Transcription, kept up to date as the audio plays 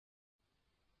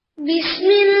بسم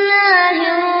الله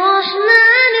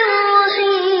الرحمن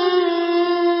الرحيم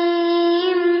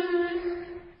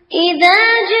إذا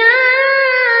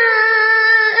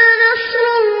جاء نصر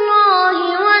الله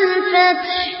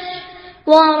والفتح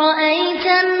ورأيت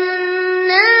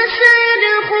الناس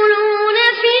يدخلون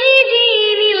في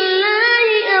دين الله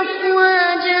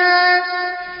أفواجا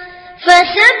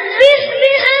فسبح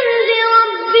بحمد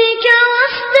ربك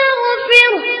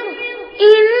واستغفره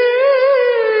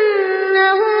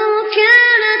إنه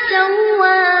كان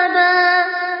توابا.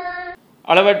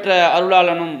 அளவற்ற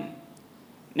அருளாளனும்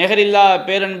நிகரில்லா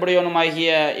பேரன்புடையவனுமாகிய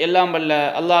எல்லாம் வல்ல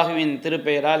அல்லாஹுவின்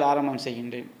திருப்பெயரால் ஆரம்பம்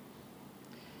செய்கின்றேன்.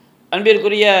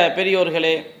 அன்பிற்குரிய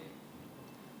பெரியோர்களே,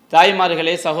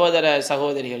 தாய்மார்களே, சகோதர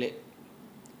சகோதரிகளே,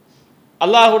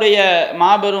 அல்லாஹுடைய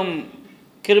மாபெரும்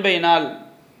கிருபையினால்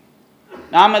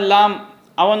நாமெல்லாம்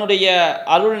அவனுடைய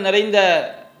அருள் நிறைந்த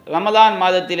ரமதான்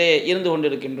மாதத்திலே இருந்து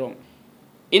கொண்டிருக்கின்றோம்.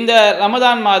 இந்த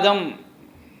ரமதான் மாதம்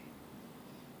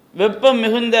வெப்பம்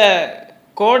மிகுந்த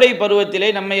கோடை பருவத்திலே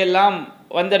நம்மையெல்லாம்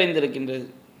வந்தடைந்திருக்கின்றது.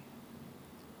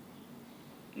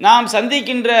 நாம்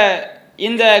சந்திக்கின்ற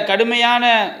இந்த கடுமையான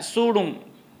சூடும்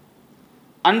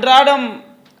அன்றாடம்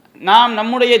நாம்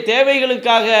நம்முடைய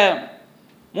தேவைகளுக்காக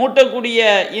மூட்டக்கூடிய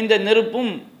இந்த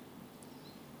நெருப்பும்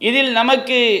இதில்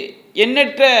நமக்கு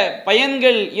எண்ணற்ற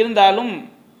பயன்கள் இருந்தாலும்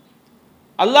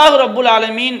அல்லாஹ் ரப்புல்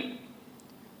ஆலமீன்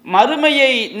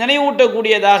மறுமையை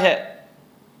நினைவூட்டக்கூடியதாக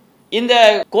இந்த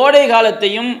கோடை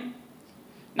காலத்தையும்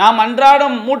நாம்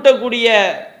அன்றாடம் மூட்டக்கூடிய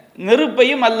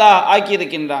நெருப்பையும் அல்லாஹ்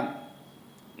ஆக்கியிருக்கின்றான்.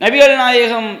 நபிகள்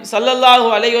நாயகம் ஸல்லல்லாஹு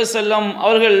அலைஹி வஸல்லம்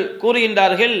அவர்கள்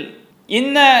கூறுகின்றார்கள்,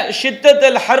 இன்ன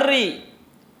ஷித்தத்தல் ஹர்ரி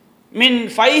மின்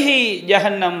ஃபைஹி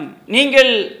ஜஹன்னம்,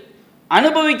 நீங்கள்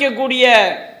அனுபவிக்கக்கூடிய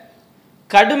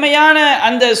கடுமையான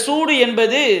அந்த சூடு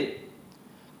என்பது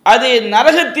அது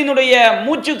நரகத்தினுடைய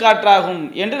மூச்சு காற்றாகும்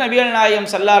என்று நபிகள் நாயகம்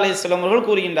ஸல்லல்லாஹு அலைஹி வஸல்லம் அவர்கள்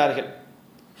கூறுகின்றார்கள்.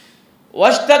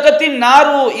 வஷ்தகத்தின்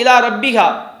நாரு இலா ரப்பிஹா,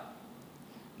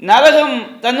 நரகம்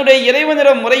தன்னுடைய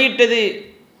இறைவனிடம் முறையிட்டது.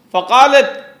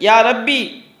 ஃபகாலத் யா ரப்பி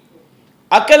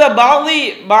அக்கல பாதி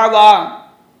பாதா,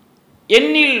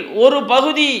 என்னில் ஒரு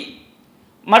பகுதி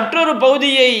மற்றொரு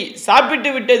பகுதியை சாப்பிட்டு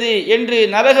விட்டது என்று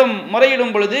நரகம்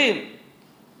முறையிடும் பொழுது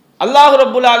அல்லாஹ்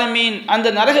ரப்புல் ஆலமீன் அந்த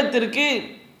நரகத்திற்கு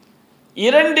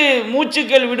 2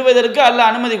 மூச்சுக்கள் விடுவதற்கு அல்லாஹ்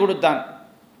அனுமதி கொடுத்தான்.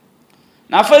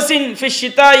 நஃபஸின் ஃபிஷ்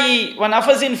ஷிதாயி வ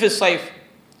நஃபஸின் ஃபிஷ் ஸைஃப்,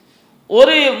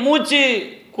 ஒரு மூச்சு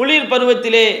குளிர்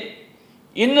பருவத்திலே,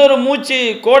 இன்னொரு மூச்சு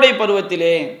கோடை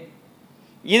பருவத்திலே.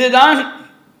 இதுதான்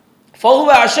ஃபஹுவ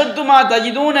அஷத்துமா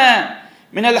தஜிதூன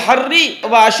மினல் ஹர்ரி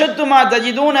வ அஷத்துமா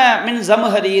தஜிதூன மின்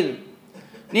ஜம்ஹரீர்,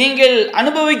 நீங்கள்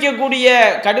அனுபவிக்கக்கூடிய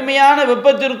கடுமையான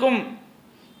வெப்பத்திற்கும்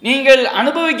நீங்கள்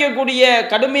அனுபவிக்கக்கூடிய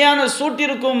கடுமையான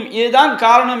சூட்டிற்கும் இதுதான்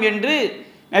காரணம் என்று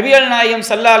நபிகள் நாயகம்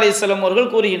ஸல்லல்லாஹு அலைஹி வஸல்லம்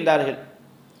அவர்கள் கூறுகின்றார்கள்.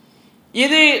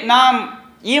 இது நாம்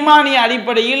ஈமானிய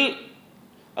அடிப்படையில்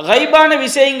கைபான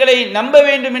விஷயங்களை நம்ப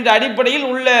வேண்டும் என்ற அடிப்படையில்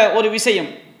உள்ள ஒரு விஷயம்.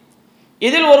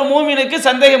 இதில் ஒரு மூமினுக்கு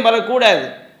சந்தேகம் வரக்கூடாது.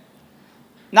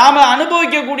 நாம்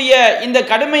அனுபவிக்கக்கூடிய இந்த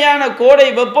கடுமையான கோடை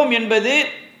வெப்பம் என்பது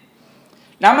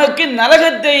நமக்கு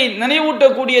நரகத்தை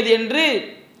நினைவூட்டக்கூடியது என்று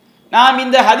நாம்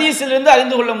இந்த ஹதீஸிலிருந்து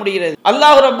அறிந்து கொள்ள முடிகிறது.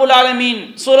 அல்லாஹ் ரப்புல் ஆலமீன்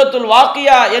சூரத்துல்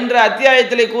வாக்கியா என்ற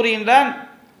அத்தியாயத்திலே கூறுகின்றான்,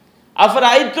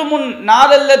 அஃபரைத்துமுன்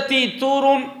நாரல்லத்தி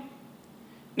தூரூன்,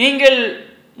 நீங்கள்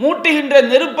மூட்டுகின்ற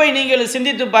நெருப்பை நீங்கள்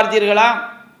சிந்தித்து பார்த்தீர்களா?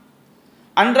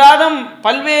 அன்றாடம்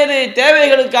பல்வேறு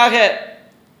தேவைகளுக்காக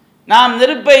நாம்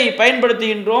நெருப்பை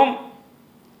பயன்படுத்துகின்றோம்.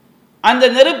 அந்த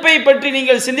நெருப்பை பற்றி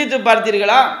நீங்கள் சிந்தித்து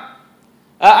பார்த்தீர்களா?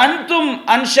 அன்தும்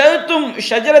அன்ஷதும்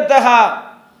ஷஜரத்தஹா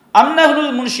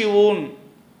அம்னஹுல் முன்ஷிவூன்,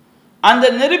 அந்த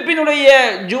நெருப்பினுடைய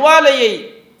ஜுவாலையை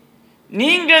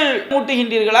நீங்கள்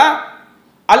மூட்டுகின்றீர்களா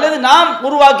அல்லது நாம்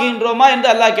உருவாக்குகின்றோமா என்று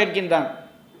அல்லாஹ் கேட்கின்றான்.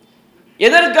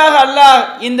 எதற்காக அல்லாஹ்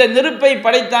இந்த நெருப்பை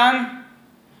படைத்தான்?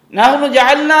 நஹ்னு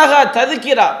ஜஅல்நாஹா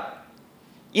தذ்கிரா,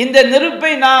 இந்த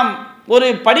நெருப்பை நாம் ஒரு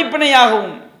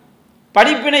படிப்பினையாகவும்,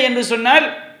 படிப்பினை என்று சொன்னால்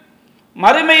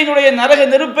மறுமையினுடைய நரக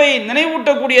நெருப்பை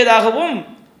நினைவூட்டக்கூடியதாகவும்,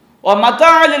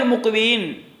 மதாலில் முக்வீன்,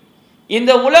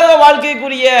 இந்த உலக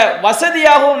வாழ்க்கைக்குரிய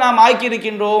வசதியாகவும் நாம்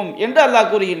ஆக்கியிருக்கின்றோம் என்று அல்லாஹ்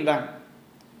கூறுகின்றான்.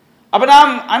 அப்ப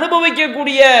நாம்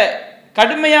அனுபவிக்கக்கூடிய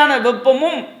கடுமையான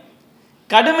வெப்பமும்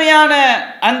கடுமையான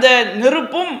அந்த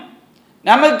நெருப்பும்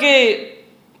நமக்கு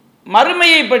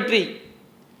மறுமையை பற்றி,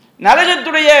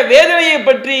 நரகத்துடைய வேதனையை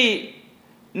பற்றி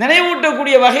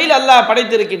நினைவூட்டக்கூடிய வகையில் அல்லாஹ்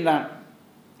படைத்திருக்கின்றான்.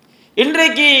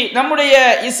 இன்றைக்கு நம்முடைய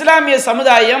இஸ்லாமிய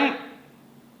சமுதாயம்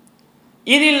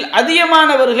இதில்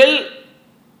அதிகமானவர்கள்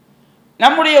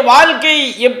நம்முடைய வாழ்க்கை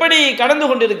எப்படி கடந்து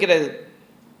கொண்டிருக்கிறது,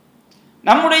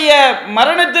 நம்முடைய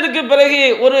மரணத்திற்கு பிறகு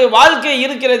ஒரு வாழ்க்கை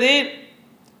இருக்கிறது,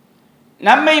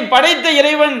 நம்மை படைத்த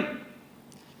இறைவன்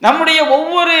நம்முடைய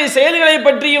ஒவ்வொரு செயல்களை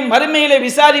பற்றியும் மறுமையிலே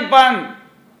விசாரிப்பான்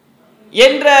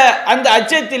என்ற அந்த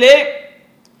அச்சத்திலே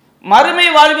மறுமை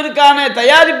வாழ்விற்கான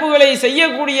தயாரிப்புகளை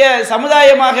செய்யக்கூடிய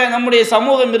சமுதாயமாக நம்முடைய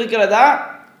சமூகம் இருக்கிறதா,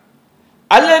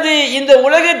 அல்லது இந்த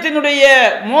உலகத்தினுடைய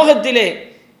மோகத்திலே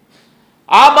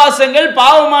ஆபாசங்கள்,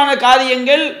 பாவமான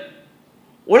காரியங்கள்,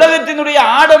 உலகத்தினுடைய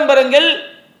ஆடம்பரங்கள்,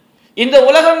 இந்த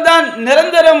உலகம்தான்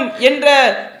நிரந்தரம் என்ற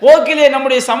போக்கிலே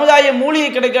நம்முடைய சமுதாயம் மூழ்கி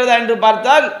கிடக்கிறதா என்று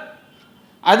பார்த்தால்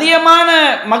அதிகமான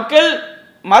மக்கள்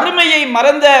மறுமையை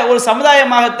மறந்த ஒரு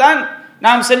சமுதாயமாகத்தான்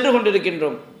நாம் சென்று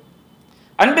கொண்டிருக்கின்றோம்.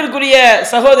 அன்பிற்குரிய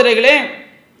சகோதரர்களே,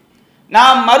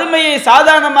 நாம் மறுமையை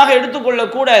சாதாரணமாக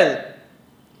எடுத்துக்கொள்ளக்கூடாது.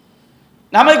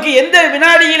 நமக்கு எந்த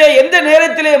வினாடியிலே எந்த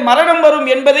நேரத்திலே மரணம் வரும்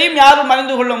என்பதையும் யாரும்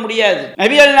அறிந்து கொள்ள முடியாது.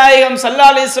 நபிகள் நாயகம்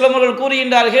ஸல்லல்லாஹு அலைஹி வஸல்லம் அவர்கள்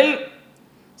கூறுகின்றார்கள்,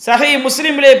 சஹீஹ்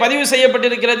முஸ்லிமிலே பதிவு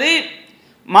செய்யப்பட்டிருக்கிறது,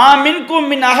 மா மின்கும்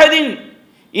மின் அஹதின்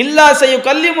இல்லா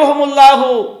சயுகல்லிமுஹுமுல்லாஹு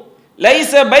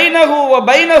லைஸ பைனஹு வ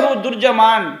பைனஹு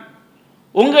துர்ஜமான்.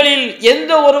 உங்களில்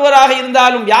எந்த ஒருவராக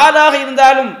இருந்தாலும், யாராக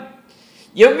இருந்தாலும்,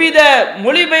 எவ்வித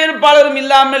மொழிபெயர்ப்பாளரும்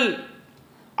இல்லாமல்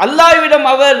அல்லாஹ்விடம்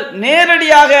அவர்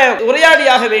நேரடியாக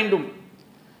உரையாடியாக வேண்டும்.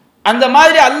 அந்த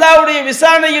மாதிரி அல்லாஹ்வுடைய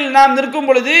விசாரணையில் நாம் நிற்கும்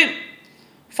பொழுது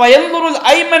ஃபயன்துருல்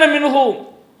ஐமன மின்ஹு,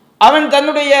 அவன்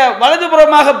தன்னுடைய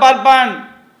வலதுபுறமாக பார்ப்பான்.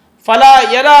 ஃபலா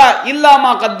யரா இல்லா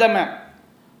மா கத்தம,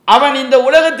 அவன் இந்த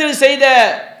உலகத்தில் செய்த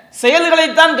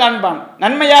செயல்களைத்தான் காண்பான்.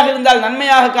 நன்மையாக இருந்தால்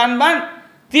நன்மையாக காண்பான்,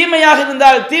 தீமையாக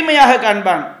இருந்தால் தீமையாக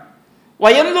காண்பான்.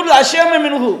 வயன்துருல் அஷ்யம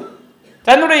மின்ஹு,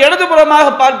 தன்னுடைய இடதுபுறமாக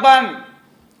பார்ப்பான்.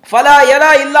 ஃபலா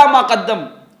யரா இல்லா மா கத்தம்,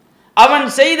 அவன்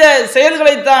செய்த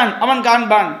செயல்களைத்தான் அவன்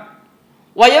காண்பான்.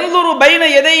 வயன்துரு பைன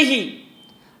யதைஹி,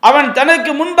 அவன்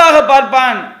தனக்கு முன்பாக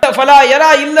பார்ப்பான். ஃபலா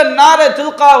யரா இல்ல நார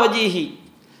தில்கா வஜீஹி,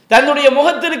 தன்னுடைய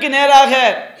முகத்திற்கு நேராக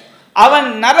அவன்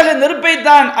நரக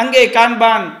நெருப்பைத்தான் அங்கே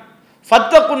காண்பான்.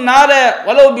 ஃபத்தகுன் நார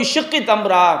வலோ பிஷுக்கி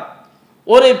தம்ரா,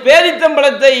 ஒரு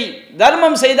பேரித்தம்பழத்தை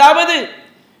தர்மம் செய்தாவது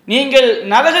நீங்கள்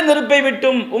நரக நெருப்பை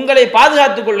விட்டும் உங்களை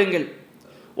பாதுகாத்துக் கொள்ளுங்கள்.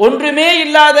 ஒன்றுமே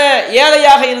இல்லாத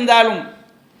ஏழையாக இருந்தாலும்,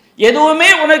 எதுவுமே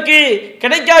உனக்கு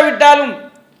கிடைக்காவிட்டாலும்,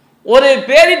 ஒரு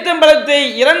பேரித்தம்பழத்தை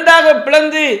இரண்டாக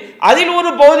பிளந்து அதில் ஒரு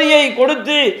பகுதியை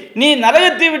கொடுத்து நீ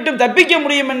நரகத்தை விட்டு தப்பிக்க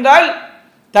முடியும் என்றால்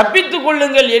தப்பித்துக்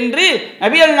கொள்ளுங்கள் என்று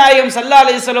நபிகள் நாயகம் ஸல்லல்லாஹு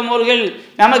அலைஹி வஸல்லம் அவர்கள்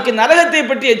நமக்கு நரகத்தை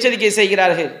பற்றி எச்சரிக்கை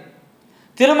செய்கிறார்கள்.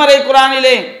 திருமறை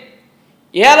குர்ஆனிலே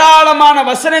ஏராளமான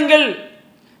வசனங்கள்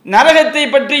நரகத்தை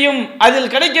பற்றியும்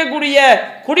அதில் கிடைக்கக்கூடிய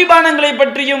குடிபானங்களை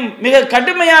பற்றியும் மிக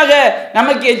கடுமையாக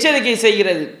நமக்கு எச்சரிக்கை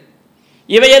செய்கிறது.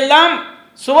 இவையெல்லாம்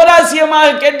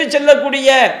சுவராசியமாக கேட்டு செல்லக்கூடிய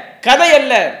கதை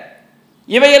அல்ல,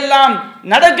 இவையெல்லாம்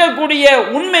நடக்கக்கூடிய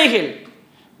உண்மைகள்.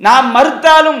 நாம்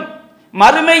மறுத்தாலும்,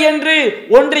 மறுமை என்று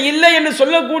ஒன்று இல்லை என்று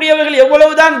சொல்லக்கூடியவர்கள்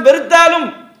எவ்வளவுதான் வெறுத்தாலும்,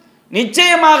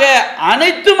 நிச்சயமாக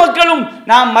அனைத்து மக்களும்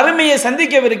நாம் மறுமையை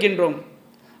சந்திக்கவிருக்கின்றோம்.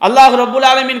 அல்லாஹ் ரப்புல்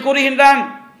ஆலமீன் கூறுகின்றான்,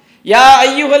 யா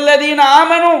அய்யுஹல்லதீன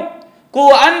ஆமனு கு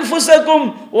அன்ஃபுஸக்கும்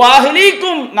வ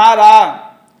அஹ்லீக்கும் நாரா.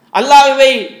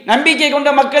 அல்லாஹ்வை நம்பிக்கை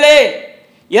கொண்ட மக்களே,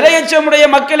 இறையச்சமுடைய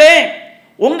மக்களே,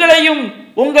 உங்களையும்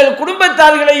உங்கள்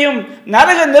குடும்பத்தார்களையும்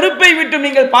நரக நெருப்பை விட்டு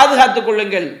நீங்கள் பாதுகாத்துக்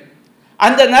கொள்ளுங்கள்.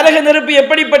 அந்த நரக நெருப்பு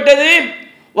எப்படிப்பட்டது?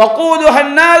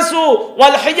 வகூதுஹன் நாசு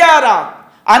வல் ஹிஜாரா,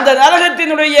 அந்த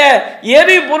நரகத்தினுடைய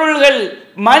எரிபொருள்கள்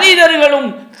மனிதர்களும்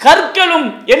கற்களும்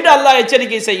என்று அல்லாஹ்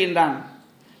எச்சரிக்கை செய்கின்றான்.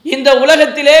 இந்த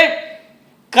உலகத்திலே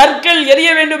கற்கள் எரிய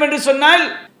வேண்டும் என்று சொன்னால்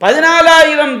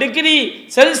 14,000 டிகிரி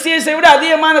செல்சியஸை விட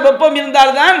அதிகமான வெப்பம்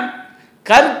இருந்தால்தான்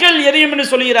கற்கள் எரியும் என்று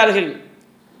சொல்கிறார்கள்.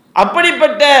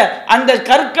 அப்படிப்பட்ட அந்த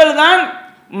கற்கள் தான்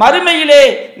மறுமையிலே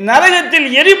நரகத்தில்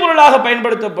எரிபொருளாக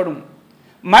பயன்படுத்தப்படும்.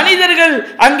 மனிதர்கள்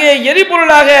அங்கே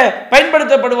எரிபொருளாக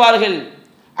பயன்படுத்தப்படுவார்கள்.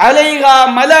 அலைஹா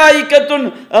மலாயிகத்துன்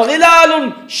கிலாலுன்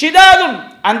ஷிதாதுன்,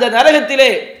 அந்த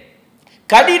நரகத்திலே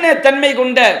கடின தன்மை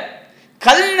கொண்ட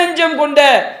கல் நெஞ்சம் கொண்ட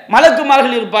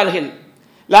மலக்குமார்கள் இருப்பார்கள்.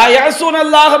 லா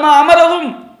யஸூனல்லாஹ மா அமரஹும்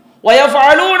வ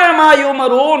யஃஅலூன மா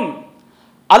யுமரூன்,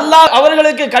 அல்லாஹ்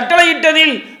அவர்களுக்கு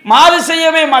கட்டளையிட்டதில் மாறு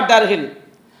செய்யவே மாட்டார்கள்.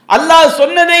 அல்லாஹ்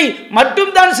சொன்னதை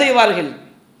மட்டும்தான் செய்வார்கள்.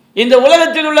 இந்த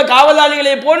உலகத்தில் உள்ள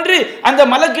காவலாளிகளை போன்று அந்த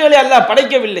மலக்குகளை அல்லாஹ்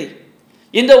படைக்கவில்லை.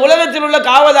 இந்த உலகத்தில் உள்ள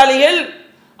காவலாளிகள்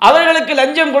அவர்களுக்கு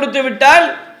லஞ்சம் கொடுத்து விட்டால்,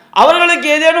 அவர்களுக்கு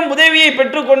ஏதேனும் உதவியை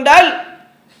பெற்றுக்கொண்டால்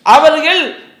அவர்கள்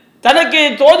தனக்கு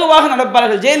தோதுவாக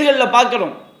நடப்பார்கள். ஜெயில்களில்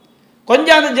பார்க்கிறோம்,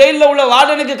 கொஞ்சம் அந்த ஜெயிலில் உள்ள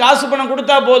வார்டனுக்கு காசு பணம்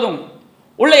கொடுத்தா போதும்,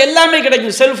 உள்ள எல்லாமே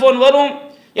கிடைக்கும், செல்போன் வரும்,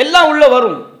 எல்லாம் உள்ள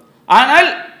வரும். ஆனால்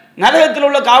நரகத்தில்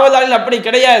உள்ள காவலாளிகள் அப்படி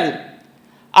கிடையாது.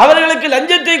 அவர்களுக்கு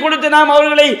லஞ்சத்தை கொடுத்து நாம்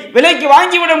அவர்களை விலைக்கு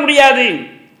வாங்கிவிட முடியாது.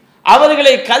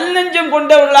 அவர்களை கல் நெஞ்சம்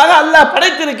கொண்டவர்களாக அல்லாஹ்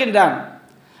படைத்திருக்கின்றான்.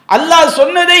 அல்லாஹ்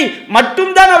சொன்னதை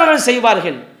மட்டும்தான் அவர்கள்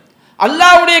செய்வார்கள்.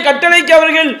 அல்லாஹ்வுடைய கட்டளைக்கு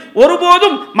அவர்கள்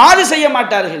ஒருபோதும் மாறு செய்ய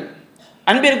மாட்டார்கள்.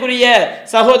 அன்பிற்குரிய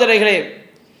சகோதரர்களே,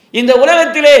 இந்த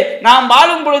உலகத்திலே நாம்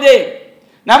வாழும் பொழுதே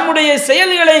நம்முடைய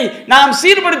செயல்களை நாம்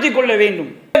சீர்படுத்திக் கொள்ள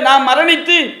வேண்டும். நாம்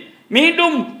மரணித்து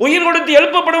மீண்டும் உயிர் கொடுத்து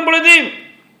எழுப்பப்படும் பொழுது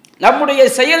நம்முடைய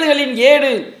செயல்களின்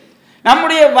ஏடு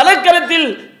நம்முடைய வலக்கரத்தில்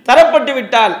தரப்பட்டு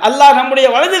விட்டால், அல்லாஹ் நம்முடைய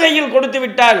வலது கையில் கொடுத்து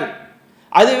விட்டால்,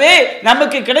 அதுவே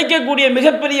நமக்கு கிடைக்கக்கூடிய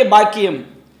மிகப்பெரிய பாக்கியம்.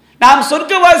 நாம்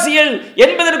சொர்க்கவாசிகள்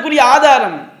என்பதற்குரிய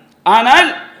ஆதாரம். ஆனால்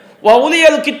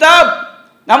வஉலியல் கிதாப்,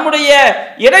 நம்முடைய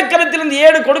இடக்கரத்திலிருந்து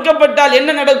ஏடு கொடுக்கப்பட்டால்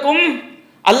என்ன நடக்கும்?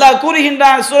 அல்லாஹ்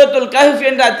கூறுகின்றான் சூரத்துல் கஹ்ஃப்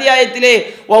என்ற அத்தியாயத்திலே,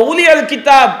 வஉலியல்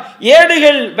கிதாப்,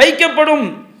 ஏடுகள் வைக்கப்படும்.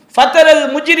 ஃபதரல்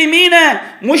முஜ்ரிமீன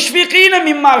முஷ்ஃபிகீன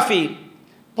மிம்மா ஃபீ,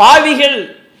 பாவிகள்,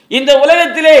 இந்த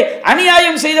உலகத்திலே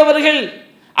அநியாயம் செய்தவர்கள்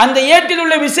அந்த ஏட்டில்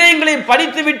உள்ள விஷயங்களை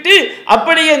படித்துவிட்டு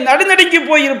அப்படியே நடுநடுங்கி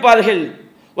போயிருப்பார்கள்.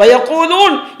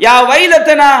 வயகூலூன் யா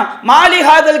வைலதனா மாலி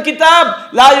ஹாதல் கிதாப்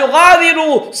லா யுகாதிரு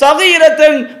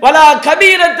ஸகீரத்தன் வலா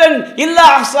கபீரத்தன் இல்லா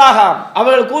அஹ்ஸாஹா,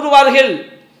 அவர்கள் கூறுவார்கள்,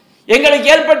 எங்களுக்கு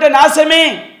ஏற்பட்ட நாசமே,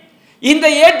 இந்த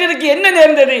ஏட்டிற்கு என்ன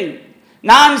நேர்ந்தது?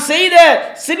 நான் செய்த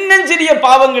சின்னஞ்சிறிய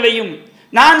பாவங்களையும்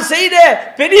நான் செய்த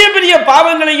பெரிய பெரிய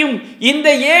பாவங்களையும் இந்த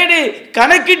ஏடு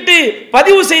கணக்கிட்டு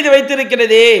பதிவு செய்து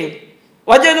வைத்திருக்கிறதே.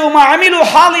 வஜது மா அமிலு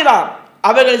ஹாதிரா,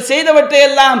 அவர்கள் செய்தவற்றை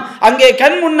எல்லாம் அங்கே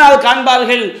கண் முன்னால்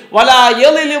காண்பார்கள். வலா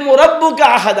யலிமு ரப்புக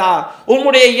அஹதா,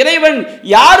 உம்முடைய இறைவன்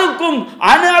யாருக்கும்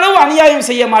அணு அளவு அநியாயம்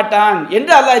செய்ய மாட்டான்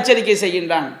என்று அல்லாஹ் எச்சரிக்கை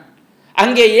செய்கின்றான்.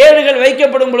 அங்கே ஏடுகள்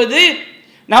வைக்கப்படும் பொழுது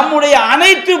நம்முடைய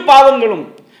அனைத்து பாவங்களும்,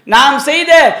 நாம்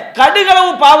செய்த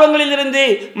கடுகளவு பாவங்களில் இருந்து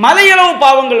மலையளவு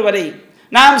பாவங்கள் வரை,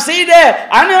 நாம் செய்த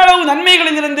அணு அளவு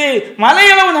நன்மைகளில் இருந்து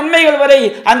மலையளவு நன்மைகள் வரை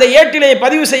அந்த ஏட்டிலே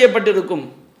பதிவு செய்யப்பட்டிருக்கும்.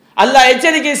 அல்லாஹ்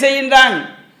எச்சரிக்கை செய்கின்றான்.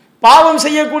 பாவம்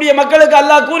செய்யக்கூடிய மக்களுக்கு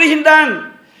அல்லாஹ் கூறுகின்றான்,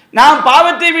 நாம்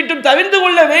பாவத்தை விட்டு தவிர்த்து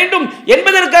கொள்ள வேண்டும்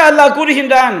என்பதற்காக அல்லாஹ்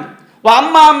கூறுகின்றான்.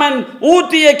 வஅம்மாமன்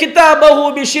ஊதிய கிதாபஹு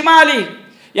பிஷிமாலி,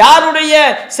 யாருடைய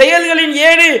செயல்களின்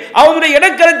ஏடு அவனுடைய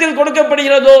இடக்கரத்தில்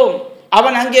கொடுக்கப்படுகிறதோ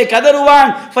அவன் அங்கே கதறுவான்.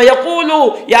 ஃபயகூலு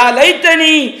யா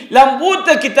லைத்தனி லம் ஊத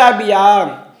கிதாபியா,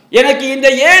 எனக்கு இந்த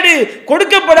ஏடு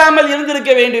கொடுக்கப்படாமல்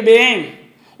இருந்திருக்க வேண்டுமே.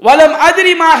 வலம்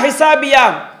அதிரி மா ஹிசாபியா,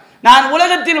 நான்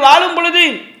உலகத்தில் வாழும் பொழுது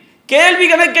கேள்வி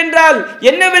கணக்கென்றால்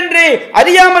என்னவென்றே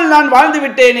அறியாமல் நான் வாழ்ந்து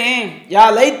விட்டேனே. யா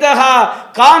லைத்தஹா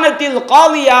கானத்தில்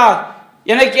காலியா,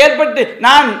 எனக்கு ஏற்பட்டு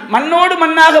நான் மண்ணோடு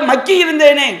மண்ணாக மக்கி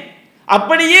இருந்தேனே,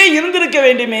 அப்படியே இருந்திருக்க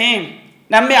வேண்டுமே.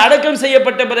 நம்மை அடக்கம்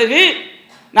செய்யப்பட்ட பிறகு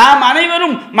நாம்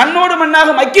அனைவரும் மண்ணோடு மண்ணாக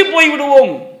மக்கி போய்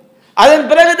விடுவோம். அதன்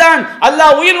பிறகுதான்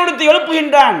அல்லாஹ் உயிர் கொடுத்து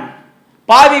எழுப்புகின்றான்.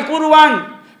 பாவி கூறுவான்,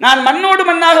 நான் மண்ணோடு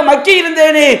மண்ணாக மக்கி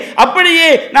இருந்தேனே, அப்படியே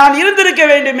நான் இருந்திருக்க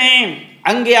வேண்டுமே.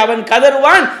 அங்கே அவன்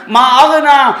கதறுவான், மா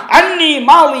ஆகனா அன்னி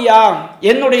மாலியா,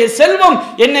 என்னுடைய செல்வம்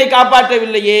என்னை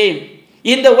காப்பாற்றவில்லையே.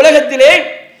 இந்த உலகத்திலே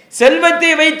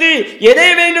செல்வத்தை வைத்து எதை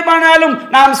வேண்டுமானாலும்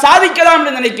நாம் சாதிக்கலாம்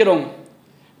என்று நினைக்கிறோம்.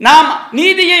 நாம்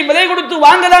நீதியை விலை கொடுத்து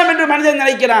வாங்கலாம் என்று மனிதன்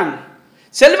நினைக்கிறான்.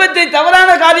 செல்வத்தை தவறான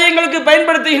காரியங்களுக்கு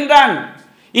பயன்படுத்துகின்றான்.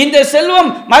 இந்த செல்வம்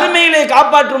மறுமையிலே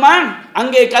காப்பாற்றுமா?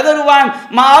 அங்கே கதறுவான்,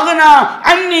 மாகனா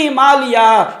அன்னி மாலியா,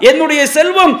 என்னுடைய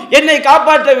செல்வம் என்னை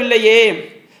காப்பாற்றவில்லையே.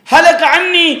 ஹலக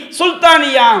அன்னி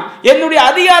சுல்தானியா, என்னுடைய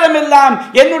அதிகாரம் எல்லாம்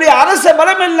என்னுடைய அரச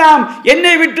பலம் எல்லாம்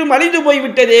என்னை விட்டு அழிந்து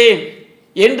போய்விட்டதே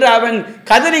என்று அவன்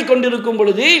கதறி கொண்டிருக்கும்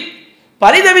பொழுது,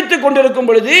 பரிதவித்துக் கொண்டிருக்கும்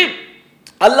பொழுது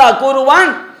அல்லாஹ்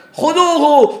கூறுவான்,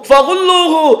 ஹுதூஹு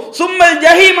ஃபகுல்லூஹு சும்மல்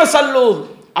ஜஹீம சல்லூஹ்,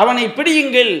 அவனை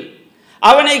பிடியுங்கள்,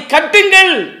 அவனை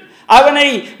கட்டுங்கள், அவனை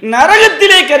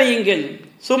நரகத்திலே கரியுங்கள்.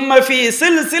 சும்ம ஃபீ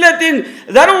சில்சிலத்தின்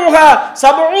தர்உஹா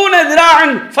 70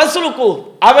 திராஅன் ஃபஸ்லுகு,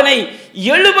 அவனை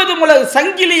 70 முழ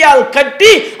சங்கிலியால்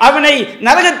கட்டி அவனை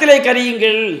நரகத்திலே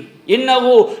கரியுங்கள்.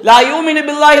 இன்னஹு லா யூமினு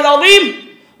பில்லாஹில் அஸீம்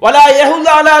வலா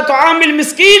யஹுல்லு அலா துஆமில்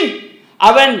மிஸ்கீன்,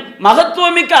 அவன்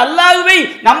மகத்துவமிக்க அல்லாஹ்வை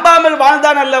நம்பாமல்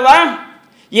வாழ்ந்தான் அல்லவா,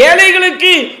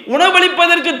 ஏழைகளுக்கு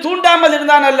உணவளிப்பதற்கு தூண்டாமல்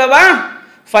இருந்தான் அல்லவா.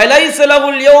 ஃபலைஸ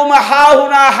லஹுல் யௌம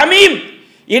ஹாஹுனா ஹமீம்,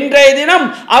 இன்றைய தினம்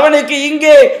அவனுக்கு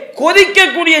இங்கே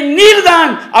கொதிக்கக்கூடிய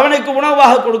நீர்தான் அவனுக்கு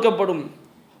உணவாக கொடுக்கப்படும்.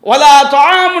 வலா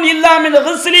துஆமுன் இல்லா மின்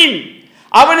கிஸ்லின்,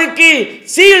 அவனுக்கு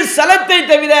சீல் சலத்தை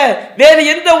தவிர வேறு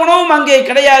எந்த உணவும் அங்கே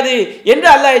கிடையாது என்று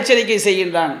அல்லாஹ் எச்சரிக்கை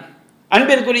செய்கின்றான்.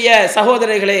 அன்பிற்குரிய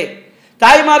சகோதரர்களே,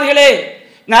 தாய்மார்களே,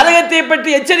 நரகத்தை பற்றி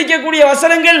எச்சரிக்கக்கூடிய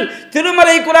வசனங்கள்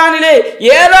திருமறை குர்ஆனிலே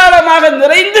ஏராளமாக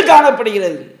நிறைந்து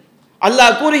காணப்படுகிறது.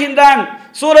 அல்லாஹ் கூறுகின்றான்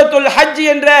சூரத்துல் ஹஜ்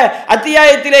என்ற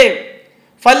அத்தியாயத்திலே,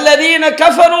 ஃபல்லதீன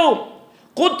கஃபரு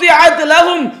குத்திஅத்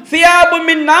லஹும் சியாபும்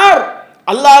மின் நார்,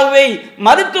 அல்லாஹ்வை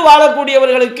மறுத்து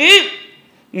வாழக்கூடியவர்களுக்கு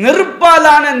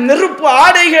நெருப்பாலான நெருப்பு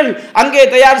ஆடைகள் அங்கே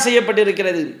தயார்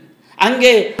செய்யப்பட்டிருக்கிறது.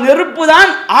 அங்கே நெருப்பு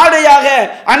தான் ஆடையாக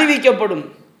அணிவிக்கப்படும்.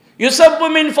 யுஸப்பு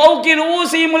மின் ஃபௌகி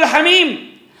ரூஸிமுல் ஹமீம்,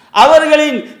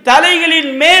 அவர்களின் தலைகளின்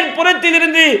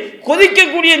மேற்புறத்திலிருந்து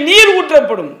கொதிக்கக்கூடிய நீர்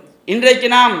ஊற்றப்படும். இன்றைக்கு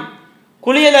நாம்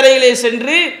குளியலறையிலே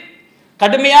சென்று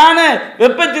கடுமையான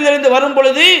வெப்பத்திலிருந்து வரும்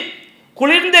பொழுது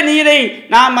குளிர்ந்த நீரை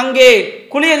நாம் அங்கே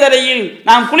குளியலறையில்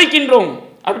நாம் குளிக்கின்றோம்.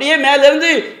 அப்படியே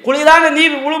மேலிருந்து குளிரான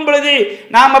நீர் விழும் பொழுது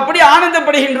நாம் அப்படி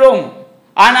ஆனந்தப்படுகின்றோம்.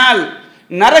 ஆனால்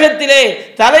நரகத்திலே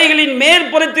தலைகளின்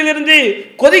மேற்புறத்திலிருந்து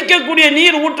கொதிக்கக்கூடிய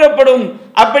நீர் ஊற்றப்படும்.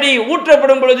 அப்படி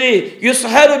ஊற்றப்படும் பொழுது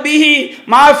யுஸ்ஹரு பிஹி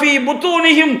மாஃபி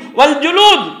புத்தூனிஹிம் வல்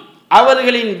ஜுலூத்,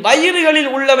 அவர்களின்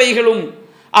வயிறுகளில் உள்ளவைகளும்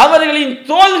அவர்களின்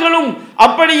தோள்களும்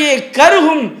அப்படியே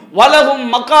கருகும். வலகும்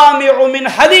மகாமிஉ மின்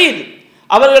ஹதீத்,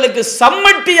 அவர்களுக்கு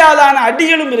சம்மட்டியாலான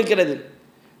அடிகளும் இருக்கிறது.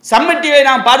 சம்மட்டியை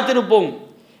நாம் பார்த்திருப்போம்.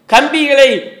 கம்பிகளை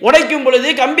உடைக்கும் பொழுது,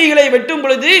 கம்பிகளை வெட்டும்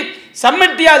பொழுது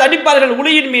சம்மட்டியால் அடிப்பார்கள்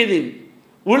உளியின் மீது.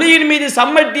 உளியின் மீது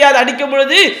சம்மட்டியால் அடிக்கும்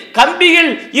பொழுது கம்பிகள்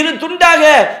இரு துண்டாக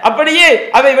அப்படியே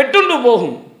அவை வெட்டுண்டு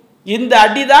போகும். இந்த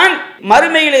அடிதான்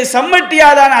மறுமையிலே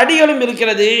சம்மட்டியாலான அடிகளும்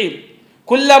இருக்கிறது.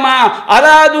 குல்லமா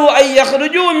அராது ஐ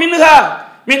யஹ்ருஜு மின்ஹா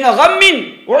மின் கம்மின்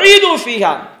உஈது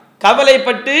ஃபீஹா,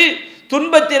 கவலைப்பட்டு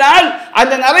துன்பத்தினால்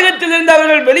அந்த நரகத்திலிருந்து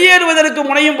அவர்கள் வெளியேறுவதற்கு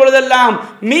முனையும் பொழுதெல்லாம்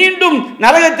மீண்டும்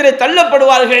நரகத்திலே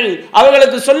தள்ளப்படுவார்கள்.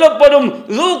 அவர்களுக்கு சொல்லப்படும்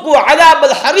ஸூகு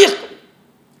அஸாபல் ஹரீக்,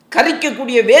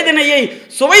 கரிக்கக்கூடிய வேதனையை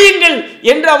சுவையுங்கள்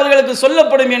என்று அவர்களுக்கு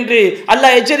சொல்லப்படும் என்று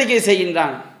அல்லாஹ் எச்சரிக்கை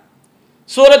செய்கின்றான்.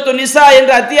 சூரத்து நிசா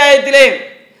என்ற அத்தியாயத்திலே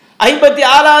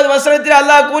 56வது வசனத்தில்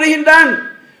அல்லாஹ் கூறுகின்றான்,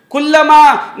 குல்லமா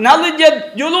நல்ஜத்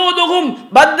ஜுலூதுஹும்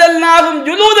பத்தல்நாஹும்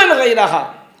ஜுலூதன் கைரஹா,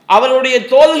 அவருடைய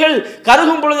தோள்கள்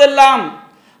கருகும் பொழுதெல்லாம்,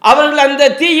 அவர்கள் அந்த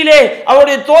தீயிலே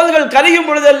அவருடைய தோள்கள் கருகும்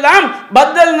பொழுதெல்லாம்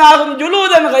பத்தல்நாஹும்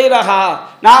ஜுலூதன் கைரஹா,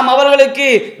 நாம் அவர்களுக்கு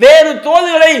வேறு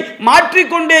தோள்களை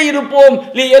மாற்றிக்கொண்டே இருப்போம்.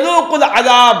 லியதூகுல்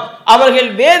அஸாப், அவர்கள்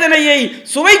வேதனையை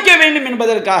சுவைக்க வேண்டும்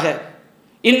என்பதற்காக.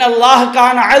 இன்னல்லாஹ்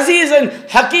கான அஸீஸன்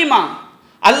ஹகீமா,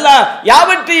 அல்லாஹ்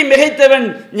யாவற்றையும் மிகைத்தவன்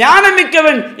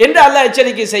ஞானமிக்கவன் என்று அல்லாஹ்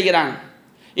எச்சரிக்கை செய்கிறான்.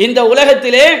 இந்த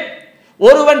உலகத்திலே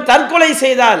ஒருவன் தற்கொலை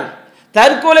செய்தால்,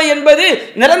 தற்கொலை என்பது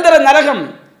நிரந்தர நரகம்.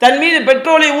 தன் மீது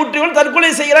பெட்ரோலை ஊற்றிவன் தற்கொலை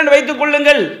செய்கிறான் வைத்துக்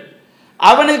கொள்ளுங்கள்,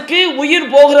 அவனுக்கு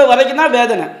உயிர் போகிற வரைக்கும் தான்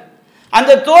வேதனை,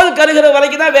 அந்த தோல் கருகிற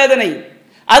வரைக்கும் தான் வேதனை,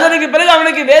 அதற்கு பிறகு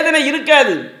அவனுக்கு வேதனை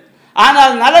இருக்காது.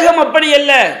 ஆனால் நரகம் அப்படி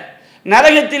அல்ல.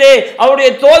 நரகத்திலே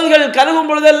அவருடைய தோள்கள் கருகும்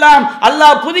பொழுதெல்லாம்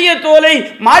அல்லாஹ் புதிய தோலை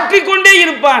மாற்றிக்கொண்டே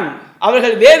இருப்பான்,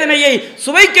 அவர்கள் வேதனையை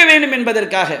சுவைக்க வேண்டும்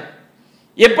என்பதற்காக.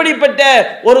 எப்படிப்பட்ட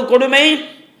ஒரு கொடுமை!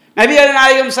 நபிகள்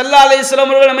நாயகம் ஸல்லல்லாஹு அலைஹி வஸல்லம்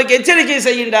அவர்கள் நமக்கு எச்சரிக்கை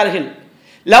செய்கின்றார்கள்.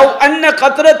 லவ் அன்ன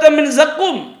கத்ரத்தம் மின்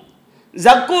ஸக்கூம்,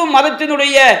 ஸக்கூம்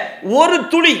மரத்தினுடைய ஒரு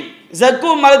துளி,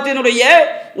 ஸக்கூம் மரத்தினுடைய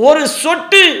ஒரு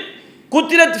சொட்டு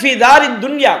குத்திரத் ஃபீ தாரித்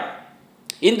துன்யா,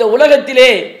 இந்த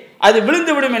உலகத்திலே அது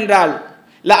விழுந்து விடும் என்றால்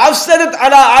ல அஃஸதத்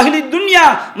அலா அஹ்லி துன்யா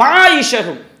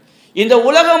மஆயிஷஹும், இந்த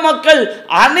உலக மக்கள்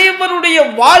அனைவருடைய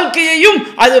வாழ்க்கையையும்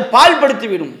அது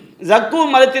பாழ்படுத்திவிடும்.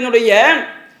 ஸக்கூம் மரத்தினுடைய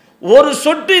ஒரு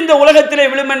சொட்டு இந்த உலகத்திலே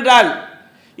விழுமென்றால்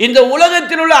இந்த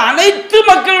உலகத்தில் உள்ள அனைத்து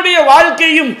மக்களுடைய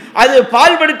வாழ்க்கையும் அது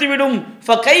பாழ்படுத்திவிடும்.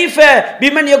 ஃபகைஃப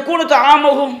பிமன் யகூனு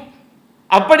தஆமுஹும்,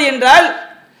 அப்படி என்றால்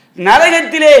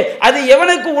நரகத்திலே அது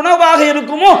எவனுக்கு உணவாக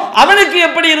இருக்குமோ அவனுக்கு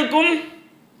எப்படி இருக்கும்?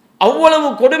 அவ்வளவு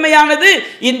கொடுமையானது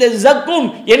இந்த ஸக்கூம்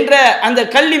என்ற அந்த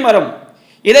கள்ளி மரம்.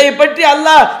 இதை பற்றி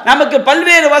அல்லாஹ் நமக்கு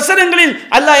பல்வேறு வசனங்களில்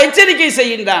அல்லாஹ் எச்சரிக்கை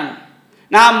செய்கின்றான்.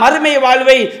 நாம் மறுமை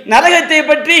வாழ்வை, நரகத்தை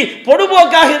பற்றி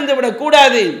பொடுபோக்காக இருந்துவிடக்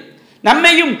கூடாது.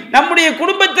 நம்மையும் நம்முடைய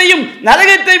குடும்பத்தையும்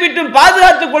நரகத்தை விட்டு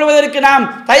பாதுகாத்துக் கொள்வதற்கு நாம்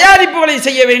தயாரிப்புகளை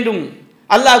செய்ய வேண்டும்.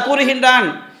 அல்லாஹ் கூறுகின்றான்,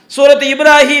 சூரத்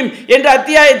இப்ராஹிம் என்ற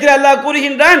அத்தியாயத்தில் அல்லாஹ்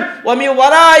கூறுகின்றான், வமி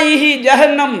வராயிஹி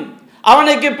ஜஹன்னம்,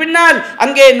 அவனுக்கு பின்னால்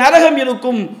அங்கே நரகம்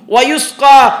இருக்கும்.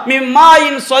 வயுஸ்கா மின்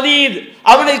மாயின் ஸதீத்,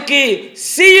 அவனுக்கு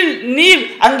சீல் நீர்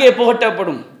அங்கே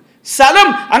புகட்டப்படும்,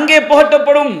 சலம் அங்கே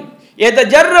புகட்டப்படும்.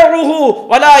 யதஜர்ரஹு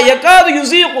வலா யகாது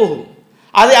யுஸீகுஹு,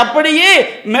 அதை அப்படியே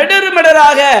மெடரு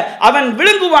மெடராக அவன்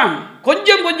விழுங்குவான்,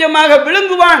 கொஞ்சம் கொஞ்சமாக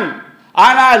விழுங்குவான்,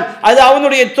 ஆனால் அது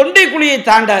அவனுடைய தொண்டை குழியை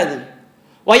தாண்டாது.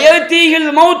 வயத்தீஹில்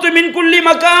மௌத்து மின் குல்லி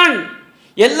மகான்,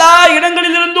 எல்லா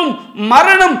இடங்களிலிருந்தும்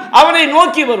மரணம் அவனை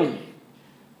நோக்கி வரும்.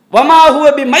 வமா ஹுவ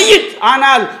பிமையித்,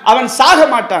 ஆனால் அவன் சாக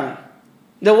மாட்டான்.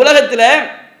 இந்த உலகத்தில்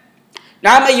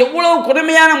நாம எவ்வளவு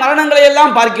கொடுமையான மரணங்களை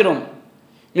எல்லாம் பார்க்கிறோம்.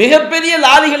 மிகப்பெரிய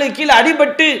லாரிகளுக்கு கீழே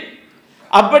அடிபட்டு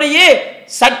அப்படியே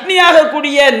சட்னியாக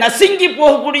கூடிய நசுங்கி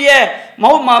போகக்கூடிய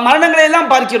மரணங்களை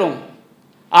எல்லாம் பார்க்கிறோம்.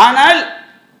 ஆனால்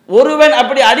ஒருவன்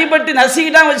அப்படி அடிபட்டு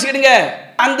நசுங்கிட்டான் வச்சுக்கிடுங்க,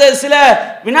 அந்த சில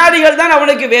வினாடிகள் தான்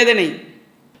அவனுக்கு வேதனை.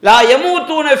 லா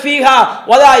யமூதுன ஃபீஹா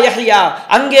வலா யஹ்யா,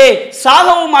 அங்கே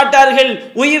சாகவும் மாட்டார்கள்,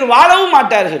 உயிர் வாழவும்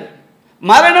மாட்டார்கள்.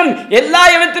 மரணம் எல்லா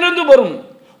இடத்திலிருந்தும் வரும்.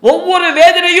 ஒவ்வொரு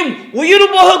வேதனையும் உயிர்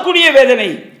போகக்கூடிய வேதனை,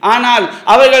 ஆனால்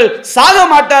அவர்கள் சாக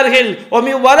மாட்டார்கள்.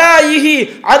 வமி வராயிஹி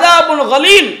அதாபுன்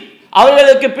கலீல்,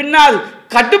 அவர்களுக்கு பின்னால்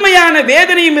கடுமையான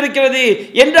வேதனையும் இருக்கிறது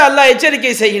என்று அல்லாஹ்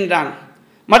எச்சரிக்கை செய்கின்றான்.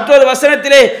 மற்றொரு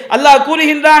வசனத்திலே அல்லாஹ்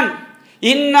கூறுகின்றான்,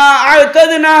 இன்னா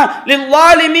அஅததுனா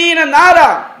லில்வாலிமீன நாரா,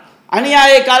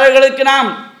 அநியாயக்காரர்களுக்கு நாம்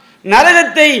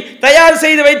நரகத்தை தயார்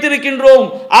செய்து வைத்திருக்கின்றோம்.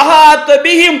 அஹாத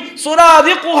பிஹிம்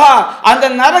சுராதிகுஹா, அந்த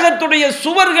நரகத்துடைய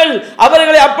சுவர்கள்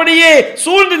அவர்களை அப்படியே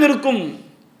சூழ்ந்து நிற்கும்.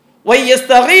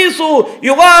 வயஸ்தகீசு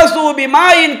யுகாசு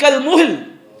பிமாயின் கல்முஹல்,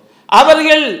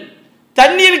 அவர்கள்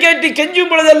தண்ணீர் கேட்டு கெஞ்சும்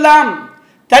பொழுதெல்லாம்,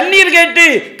 தண்ணீர் கேட்டு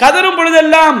கதறும்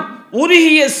பொழுதெல்லாம்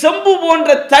உருகிய செம்பு போன்ற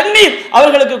தண்ணீர்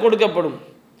அவர்களுக்கு கொடுக்கப்படும்.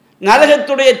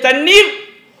 நரகத்துடைய தண்ணீர்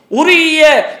உருகிய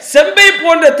செம்பை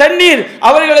போன்ற தண்ணீர்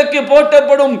அவர்களுக்கு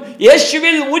போட்டப்படும்.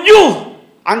 யஷ்வில் உஜூஹ்,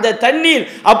 அந்த தண்ணீர்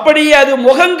அப்படியே அது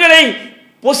முகங்களை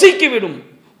பொசிக்கிவிடும்,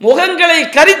 முகங்களை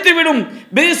கரித்துவிடும்.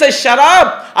 பிரிச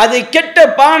ஷராப், அது கெட்ட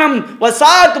பானம்.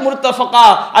 வசாத் முர்தஃபகா,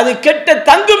 அது கெட்ட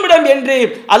தங்குமிடம் என்று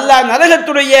அல்லாஹ்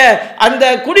நரகத்துடைய அந்த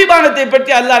குடிபானத்தை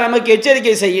பற்றி அல்லாஹ் நமக்கு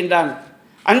எச்சரிக்கை செய்கின்றான்.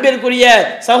 அன்பிற்குரிய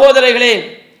சகோதரர்களே,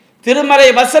 திருமறை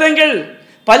வசனங்கள்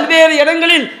பல்வேறு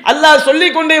இடங்களில் அல்லாஹ்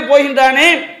சொல்லிக் கொண்டே போகின்றானே,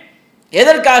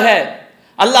 எதற்காக?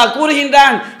 அல்லாஹ்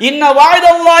கூறுகின்றான், இன்ன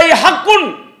வஅதல்லாஹி ஹக்குன்,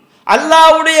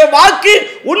 அல்லாஹ்வுடைய வாக்கு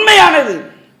உண்மையானது.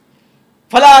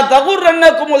 ஃபலா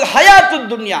தகுர்ரன்னகுமுல் ஹயாத்துத்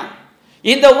துன்யா,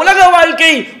 இந்த உலக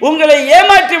வாழ்க்கை உங்களை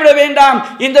ஏமாற்றி விட வேண்டாம்,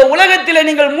 இந்த உலகத்தில்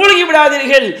நீங்கள் மூழ்கி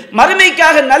விடாதீர்கள்,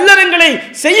 மறுமைக்காக நல்லறங்களை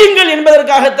செய்யுங்கள்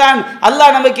என்பதற்காகத்தான்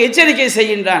அல்லாஹ் நமக்கு எச்சரிக்கை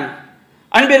செய்கின்றான்.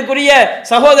 அன்பிற்குரிய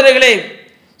சகோதரர்களே,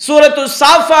 சூரத்து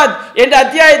சாஃபாத் என்ற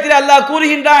அத்தியாயத்தில் அல்லாஹ்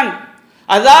கூறுகின்றான்,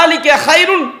 அதாலிக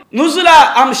ஹைருன் நுசுலா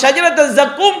அம் ஷஜரத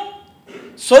ஜக்கும்,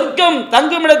 சொர்க்கம்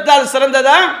தங்குமிடத்தால்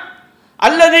சிறந்ததா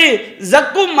அல்லது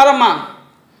ஜக்கும் மரமா?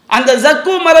 அந்த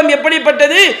ஜக்கு மரம்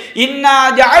எப்படிப்பட்டது? இன்னா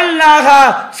ஜஅல்நாஹா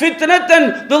ஃபித்னத்தன்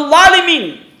லில்வாலிமீன்,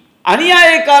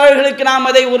 அநியாயக்காரர்களுக்கு நாம்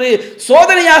அதை ஒரு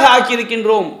சோதனையாக ஆக்கி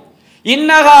இருக்கின்றோம்.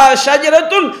 இன்னஹா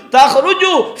ஷஜரத்துன்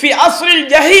தஹ்ருஜு ஃபி அஸ்ரில்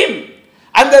ஜஹீம்,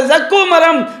 அந்த ஜக்கு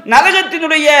மரம்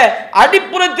நரகத்தினுடைய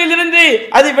அடிப்புறத்தில் இருந்து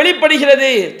அது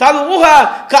வெளிப்படுகிறது. தல்ஊஹா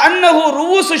கஅன்னஹு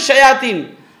ரூஸு ஷயாத்தீன்,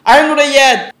 அதனுடைய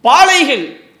பாலைகள்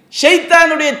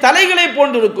ஷைத்தானுடைய தலைகளை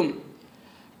போன்றிருக்கும்.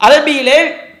 அரபியிலே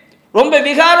ரொம்ப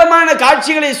விகாரமான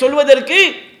காட்சிகளை சொல்வதற்கு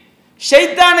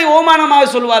ஷைத்தானை ஓமானமாக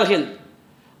சொல்வார்கள்.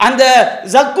 அந்த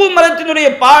ஜக்கு மரத்தினுடைய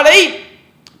பாலை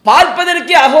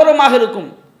பார்ப்பதற்கே அகோரமாக இருக்கும்.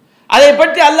 அதை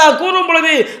பற்றி அல்லாஹ் கூறும்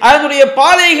பொழுது அதனுடைய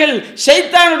பாதைகள்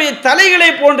ஷைத்தானுடைய தலைகளை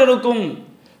போன்றிருக்கும்.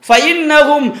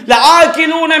 ஃபஇன்னஹும்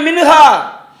லஆகிலூன மின்ஹா,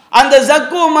 அந்த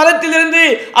ஜக்கு மரத்திலிருந்து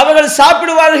அவர்கள்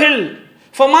சாப்பிடுவார்கள்.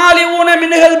 ஃபமாலிஊன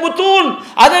மின்ஹல் புத்தூன்,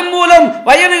 அதன் மூலம்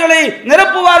வயிறுகளை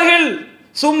நிரப்புவார்கள்.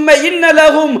 சும்ம இன்ன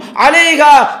லஹும்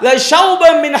அலைஹா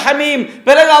லஷௌபம் மின் ஹமீம்,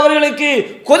 பிறகு அவர்களுக்கு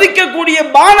கொதிக்கக்கூடிய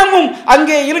பானமும்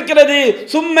அங்கே இருக்கிறது.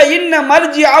 சும்ம இன்ன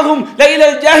மர்ஜிஅஹும்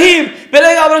லைலல் ஜஹீம்,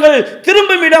 பிறகு அவர்கள்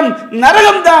திரும்பும் இடம்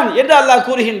நரகம்தான் என்று அல்லாஹ்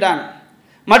கூறுகின்றான்.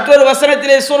 மற்றொரு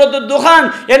வசனத்திலே சூரத்து துஹான்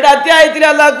என்ற அத்தியாயத்திலே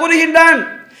அல்லாஹ் கூறுகின்றான்,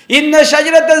 இன்ன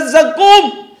ஷஜரத ஜக்கூம்,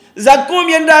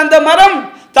 ஜக்கூம் என்ற அந்த மரம்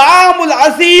தாமுல்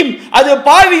அசீம், அது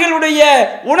பாவிகளுடைய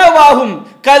உணவாகும்.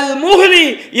 கல் முஹ்லி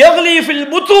யக்லி ஃபில்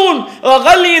புத்தூன்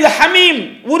கலீல் ஹமீம்,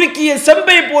 உருக்கிய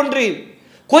செம்பை போன்று,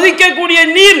 கொதிக்கக்கூடிய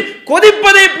நீர்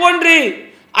கொதிப்பதை போன்று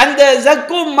அந்த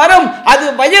ஜக்கூம் மரம் அது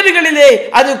வயல்களிலே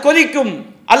அது கொதிக்கும்.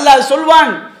 அல்லாஹ்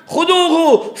சொல்வான், ஹுதூஹு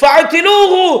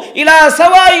ஃபஅதிலூஹு இலா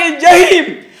சவாயில் ஜஹீம்,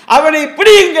 அவனை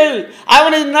பிடியுங்கள்,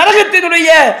 அவனை நரகத்தினுடைய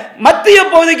மத்திய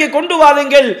பகுதிக்கு கொண்டு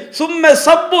வாருங்கள். சும்ம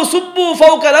சப்பு சுப்பு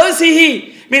ஃபௌக ரஸிஹி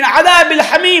மின் அதாபில்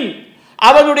ஹமீம்,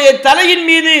 அவனுடைய தலையின்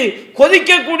மீது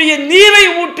கொதிக்கக்கூடிய நீரை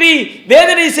ஊற்றி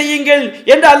வேதனை செய்யுங்கள்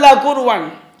என்று அல்லாஹ் கூறுவான்.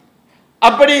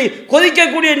 அப்படி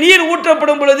கொதிக்கக்கூடிய நீர்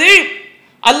ஊற்றப்படும் பொழுது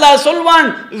அல்லாஹ் சொல்வான்,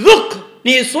 ருக்,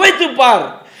 நீ சுவைத்து பார்,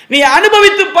 நீ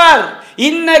அனுபவித்து பார்,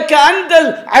 இன்னக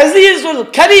அந்தல் அஸீஸுல்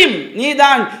கரீம்,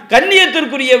 நீதான்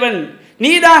கண்ணியத்திற்குரியவன்,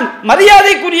 நீதான்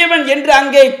மரியாதைக்குரியவன் என்று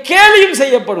அங்கே கேலியும்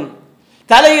செய்யப்படும்.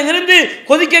 தலையிலிருந்து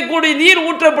கொதிக்கக்கூடிய நீர்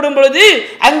ஊற்றப்படும் பொழுது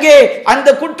அங்கே அந்த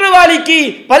குற்றவாளிக்கு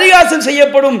பரிகாசம்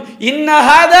செய்யப்படும்.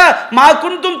 இன்னஹாதா மா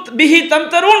குன்தும் பிஹி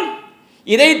தம்தருன்,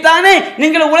 இதைத்தானே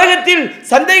நீங்கள் உலகத்தில்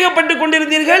சந்தேகப்பட்டு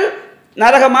கொண்டிருந்தீர்கள்,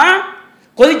 நரகமா?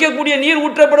 கொதிக்கக்கூடிய நீர்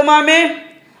ஊற்றப்படுமாமே,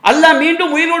 அல்லாஹ்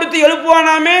மீண்டும் உயிர் கொடுத்து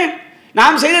எழுப்புவானாமே,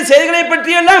 நாம் செய்த செயல்களை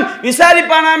பற்றியெல்லாம்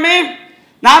விசாரிப்பானாமே,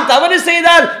 நாம் தவறு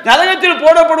செய்தால் நரகத்தில்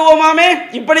போடப்படுவோமாமே,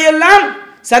 இப்படியெல்லாம்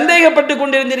சந்தேகப்பட்டு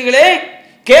கொண்டிருந்தீர்களே,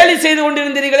 கேலி செய்து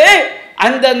கொண்டிருந்தீர்களே,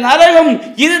 அந்த நரகம்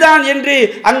இதுதான் என்று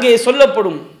அங்கே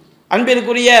சொல்லப்படும்.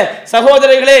 அன்பிற்குரிய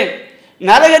சகோதரர்களே,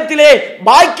 நரகத்திலே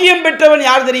பாக்கியம் பெற்றவன்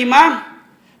யார் தெரியுமா?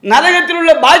 நரகத்தில்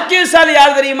உள்ள பாக்கியசாலி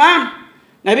யார் தெரியுமா?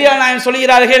 நபிகள் நாயகம்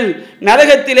சொல்கிறார்கள்,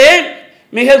 நரகத்திலே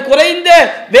மிக குறைந்த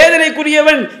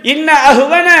வேதனைக்குரியவன் இன்ன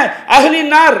அஹ்வன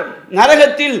அஹ்லின்னார்,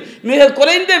 நரகத்தில் மிக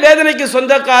குறைந்த வேதனைக்கு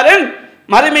சொந்தக்காரன்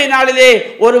மறுமை நாளிலே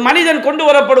ஒரு மனிதன் கொண்டு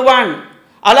வரப்படுவான்.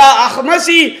 அலா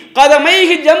அஹ்மசி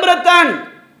கதமைஹி ஜம்ரத்தான்,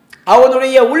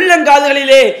 அவனுடைய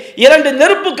உள்ளங்காதுகளிலே 2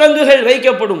 நெருப்பு கங்குகள்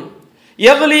வைக்கப்படும்.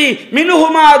 யக்லி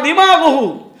மின்ஹுமா திமாகுஹு,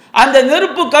 அந்த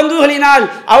நெருப்பு கங்குகளினால்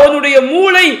அவனுடைய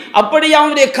மூளை அப்படியே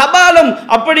அவனுடைய கபாலம்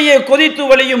அப்படியே கொதித்து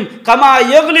வழியும். கமா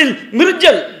யக்லில்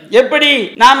மிர்ஜல், எப்படி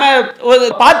நாம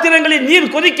பாத்திரங்களில்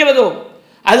நீர் கொதிக்கிறதோ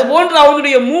அதுபோன்று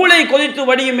அவனுடைய மூளை கொதித்து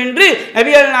வடியும் என்று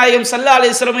நபிகள் நாயகம் ஸல்லல்லாஹு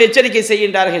அலைஹி வஸல்லம் எச்சரிக்கை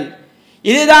செய்கின்றார்கள்.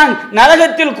 இதுதான்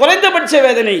நரகத்தில் குறைந்தபட்ச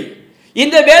வேதனை.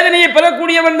 இந்த வேதனையை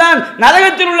பெறக்கூடியவன் தான்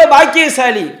நரகத்தில் உள்ள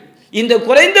பாக்கியசாலி. இந்த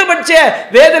குறைந்தபட்ச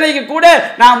வேதனைக்கு கூட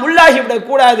நாம் உள்ளாகிவிடக்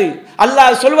கூடாது.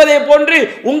 அல்லாஹ் சொல்வதை போன்று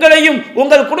உங்களையும்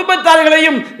உங்கள்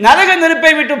குடும்பத்தார்களையும் நரக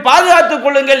நெருப்பை விட்டு பாதுகாத்துக்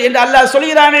கொள்ளுங்கள் என்று அல்லாஹ்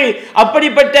சொல்கிறானே,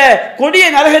 அப்படிப்பட்ட கொடிய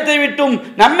நரகத்தை விட்டும்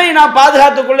நம்மை நாம்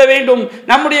பாதுகாத்துக் கொள்ள வேண்டும்,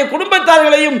 நம்முடைய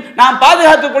குடும்பத்தார்களையும் நாம்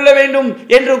பாதுகாத்துக் கொள்ள வேண்டும்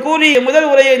என்று கூறி முதல்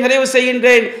உரையை நிறைவு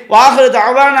செய்கின்றேன். வாஹிரு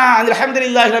தஅவானா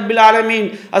அல்ஹம்துலில்லாஹி ரப்பில் ஆலமீன்.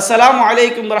 அஸ்ஸலாமு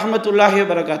அலைக்கும் வரஹ்மத்துல்லாஹி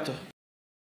வபரகாத்துஹு.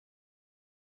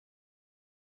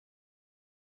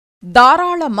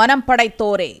 தாராள மனம்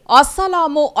படைத்தோரே,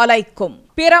 அஸ்ஸலாமு அலைக்கும்.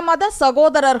 பிற மத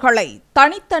சகோதரர்களை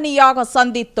தனித்தனியாக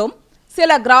சந்தித்தும் சில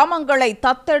கிராமங்களை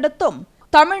தத்தெடுத்தும்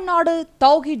தமிழ்நாடு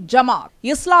தௌஹீத் ஜமாத்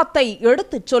இஸ்லாத்தை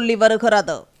எடுத்துச் சொல்லி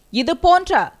வருகிறது. இது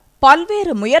போன்ற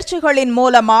பல்வேறு முயற்சிகளின்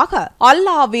மூலமாக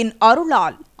அல்லாஹ்வின்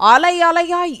அருளால் அலை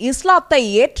அலையாய் இஸ்லாத்தை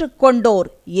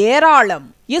ஏற்றுக்கொண்டோர் ஏராளம்.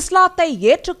 இஸ்லாத்தை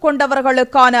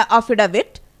ஏற்றுக்கொண்டவர்களுக்கான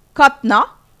அஃபிடவிட், கத்னா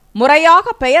முறையாக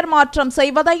பெயர் மாற்றம்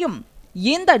செய்வதையும்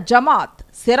இந்த ஜமாத்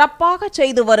சிறப்பாக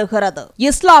செய்து வருகிறது.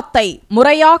 இஸ்லாத்தை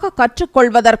முறையாக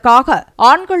கற்றுக்கொள்வதற்காக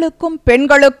ஆண்களுக்கும்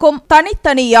பெண்களுக்கும்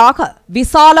தனித்தனியாக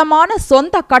விசாலமான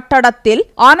சொந்த கட்டடத்தில்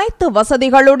அனைத்து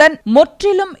வசதிகளுடன்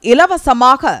முற்றிலும்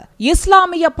இலவசமாக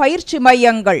இஸ்லாமிய பயிற்சி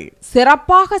மையங்கள்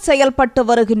சிறப்பாக செயல்பட்டு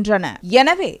வருகின்றன.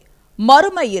 எனவே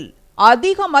மறுமையில்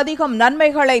அதிகம்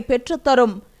நன்மைகளை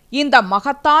பெற்றுத்தரும் இந்த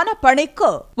மகத்தான பணிக்கு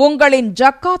உங்களின்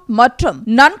ஜக்காத் மற்றும்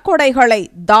நன்கொடைகளை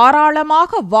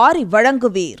தாராளமாக வாரி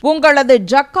வழங்குவீர். உங்களது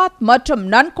ஜக்காத் மற்றும்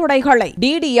நன்கொடைகளை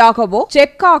டிடியாகவோ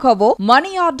செக்காகவோ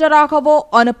மணி ஆர்டராகவோ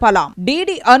அனுப்பலாம்.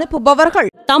 டிடி அனுப்புபவர்கள்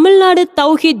Tamil Nadu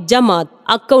Thowheed Jamath,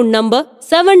 account number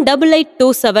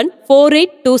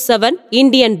 78274827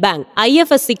 Indian bank,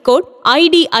 IFSC code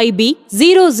IDIB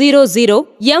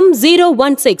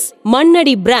 000M016,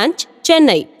 Mannady branch,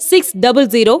 Chennai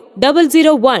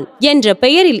 600001 என்ற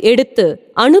பெயரில் எடுத்து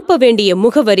அனுப்ப வேண்டிய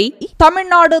முகவரி: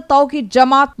 தமிழ்நாடு தௌஹீத்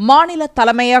ஜமாத் மாநில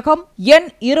தலைமையகம், எண்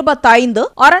 25,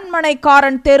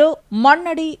 அரண்மனைக்காரன் தெரு,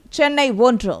 மண்ணடி, சென்னை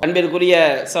 1. அன்பிற்குரிய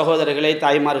சகோதரர்களே,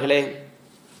 தாய்மார்களே,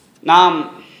 நாம்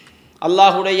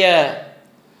அல்லாஹுடைய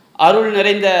அருள்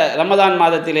நிறைந்த ரமதான்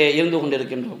மாதத்திலே இருந்து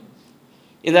கொண்டிருக்கின்றோம்.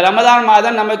 இந்த ரமதான்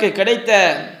மாதம் நமக்கு கிடைத்த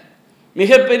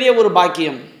மிகப்பெரிய ஒரு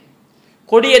பாக்கியம்.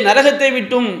 கொடிய நரகத்தை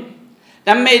விட்டும்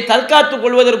நம்மை தற்காத்துக்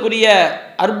கொள்வதற்குரிய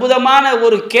அற்புதமான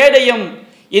ஒரு கேடயம்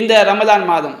இந்த ரமதான்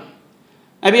மாதம்.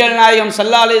 நபிகள் நாயகம்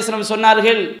ஸல்லல்லாஹு அலைஹி வஸல்லம்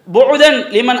சொன்னார்கள், புஅதன்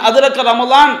லிமன் அத்ரக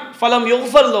ரமலான் ஃபலம்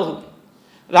யுஃபர் லஹு.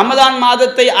 ரமதான்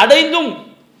மாதத்தை அடைந்தும்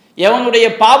எவனுடைய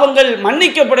பாவங்கள்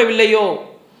மன்னிக்கப்படவில்லையோ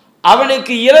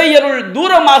அவனுக்கு இறையருள்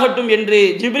தூரமாகட்டும் என்று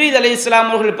ஜிப்ரீல் அலைஹிஸ்ஸலாம்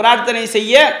அவர்கள் பிரார்த்தனை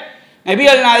செய்ய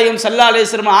நபிகள் நாயகம் ஸல்லல்லாஹு அலைஹி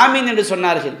வஸல்லம் ஆமீன் என்று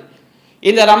சொன்னார்கள்.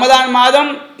 இந்த ரமதான் மாதம்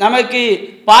நமக்கு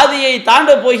பாதியை தாண்ட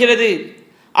போகிறது.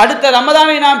 அடுத்த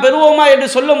ரமதானை நாம் பெறுவோமா என்று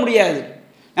சொல்ல முடியாது.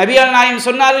 நபிகள் நாயகம்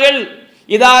சொன்னார்கள்,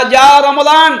 இதா ஜா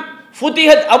ரமதான்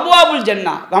ஃபுதிஹத் அப்வாபுல்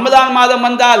ஜன்னா. ரமதான் மாதம்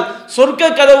வந்தால் சொர்க்க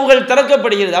கதவுகள்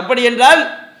திறக்கப்படுகிறது. அப்படி என்றால்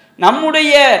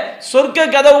நம்முடைய சொர்க்க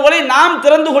கதவுகளை நாம்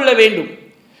திறந்து கொள்ள வேண்டும்.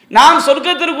 நாம்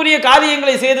சொர்க்கத்திற்குரிய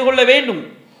காரியங்களை செய்து கொள்ள வேண்டும்.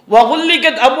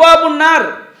 வகுல்லிகத் அப்வாபுன் நார்,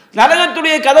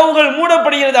 நரகத்துடைய கதவுகள்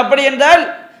மூடப்படுகிறது. அப்படி என்றால்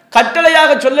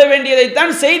கட்டளையாக சொல்ல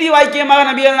வேண்டியதைத்தான் செய்தி வாக்கியமாக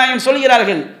நபிகள் நாயகம்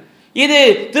சொல்கிறார்கள். இது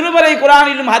திருமறை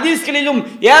குர்ஆனிலும் ஹதீஸ்களிலும்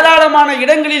ஏராளமான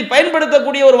இடங்களில்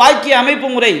பயன்படுத்தக்கூடிய ஒரு வாக்கிய அமைப்பு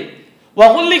முறை.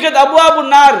 வகுல்லிகத்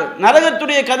அப்வாபுன் நார்,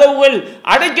 நரகத்துடைய கதவுகள்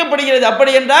அடைக்கப்படுகிறது.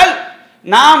 அப்படி என்றால்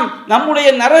நாம் நம்முடைய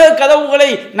நரக கதவுகளை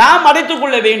நாம் அடைத்துக்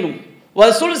கொள்ள வேண்டும்.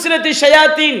 வசுல்சிலத்தி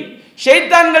ஷயாத்தீன்,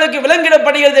 ஷைத்தான்களுக்கு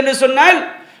விலங்கிடப்படுகிறது என்று சொன்னால்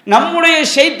நம்முடைய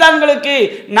ஷைத்தான்களுக்கு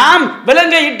நாம்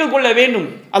விலங்கை இட்டுக் கொள்ள வேண்டும்.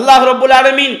 அல்லாஹ் ரப்புல்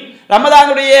ஆலமீன்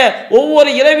ரமதானுடைய ஒவ்வொரு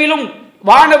இரவிலும்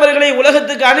வானவர்களை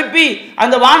உலகத்துக்கு அனுப்பி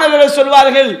அந்த வானவர்கள்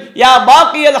சொல்வார்கள், யா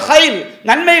பாக்கியல் ஹைர்,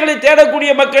 நன்மைகளை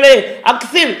தேடக்கூடிய மக்களே,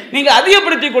 அக்ஸிர், நீங்கள்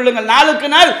அதிகப்படுத்திக் கொள்ளுங்கள், நாளுக்கு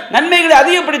நாள் நன்மைகளை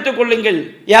அதிகப்படுத்திக் கொள்ளுங்கள்.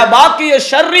 யா பாக்கிய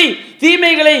ஷர்ரி,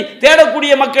 தீமைகளை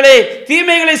தேடக்கூடிய மக்களே,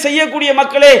 தீமைகளை செய்யக்கூடிய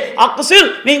மக்களே, அக்ஸிர்,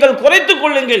 நீங்கள் குறைத்துக்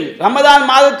கொள்ளுங்கள். ரமதான்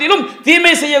மாதத்திலும்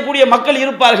தீமை செய்யக்கூடிய மக்கள்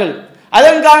இருப்பார்கள்.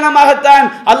 அதன் காரணமாகத்தான்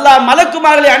அல்லாஹ்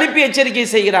மலக்குமார்களை அனுப்பி எச்சரிக்கை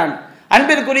செய்கிறான்.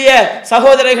 அன்பிற்குரிய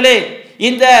சகோதரர்களே,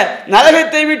 இந்த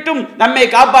நரகத்தை விட்டும் நம்மை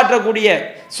காப்பாற்றக்கூடிய,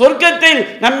 சொர்க்கத்தில்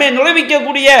நம்மை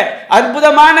நுழைவிக்கக்கூடிய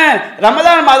அற்புதமான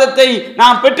ரமதான் மாதத்தை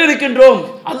நாம் பெற்றிருக்கின்றோம்.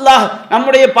 அல்லாஹ்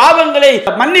நம்முடைய பாவங்களை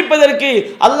மன்னிப்பதற்கு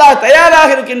அல்லாஹ் தயாராக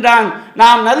இருக்கின்றான்.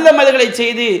 நாம் நல்ல மதங்களை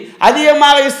செய்து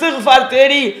அதிகமாக இஸ்திக்ஃபார்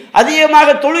தேடி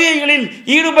அதிகமாக தொழுகைகளில்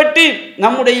ஈடுபட்டு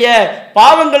நம்முடைய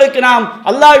பாவங்களுக்கு நாம்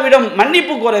அல்லாஹ்விடம்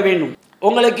மன்னிப்பு கோர வேண்டும்.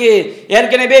 உங்களுக்கு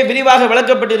ஏற்கனவே விரிவாக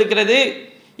விளக்கப்பட்டிருக்கிறது.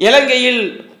 இலங்கையில்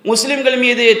முஸ்லிம்கள்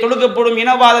மீது தொடுக்கப்படும்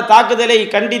இனவாத தாக்குதலை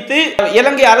கண்டித்து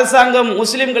இலங்கை அரசாங்கம்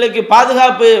முஸ்லிம்களுக்கு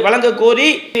பாதுகாப்பு வழங்க கோரி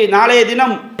நாளைய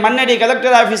தினம் மண்ணடி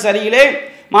கலெக்டர் ஆபீஸ் அருகிலே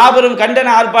மாபெரும்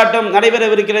கண்டன ஆர்ப்பாட்டம்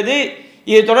நடைபெறவிருக்கிறது.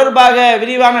 இது தொடர்பாக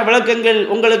விரிவான விளக்கங்கள்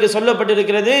உங்களுக்கு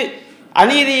சொல்லப்பட்டிருக்கிறது.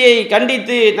 அநீதியை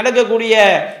கண்டித்து நடக்கக்கூடிய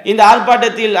இந்த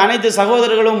ஆர்ப்பாட்டத்தில் அனைத்து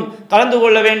சகோதரர்களும் கலந்து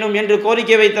கொள்ள வேண்டும் என்று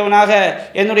கோரிக்கை வைத்தவனாக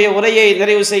என்னுடைய உரையை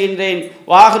நிறைவு செய்கின்றேன்.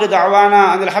 வாஹிரு தஅவானா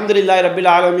அல்ஹம்துலில்லாஹி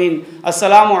ரப்பில் ஆலமீன்.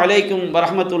 அஸ்ஸலாமு அலைக்கும்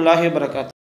வரஹ்மத்துல்லாஹி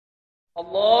வபரகாத்துஹு.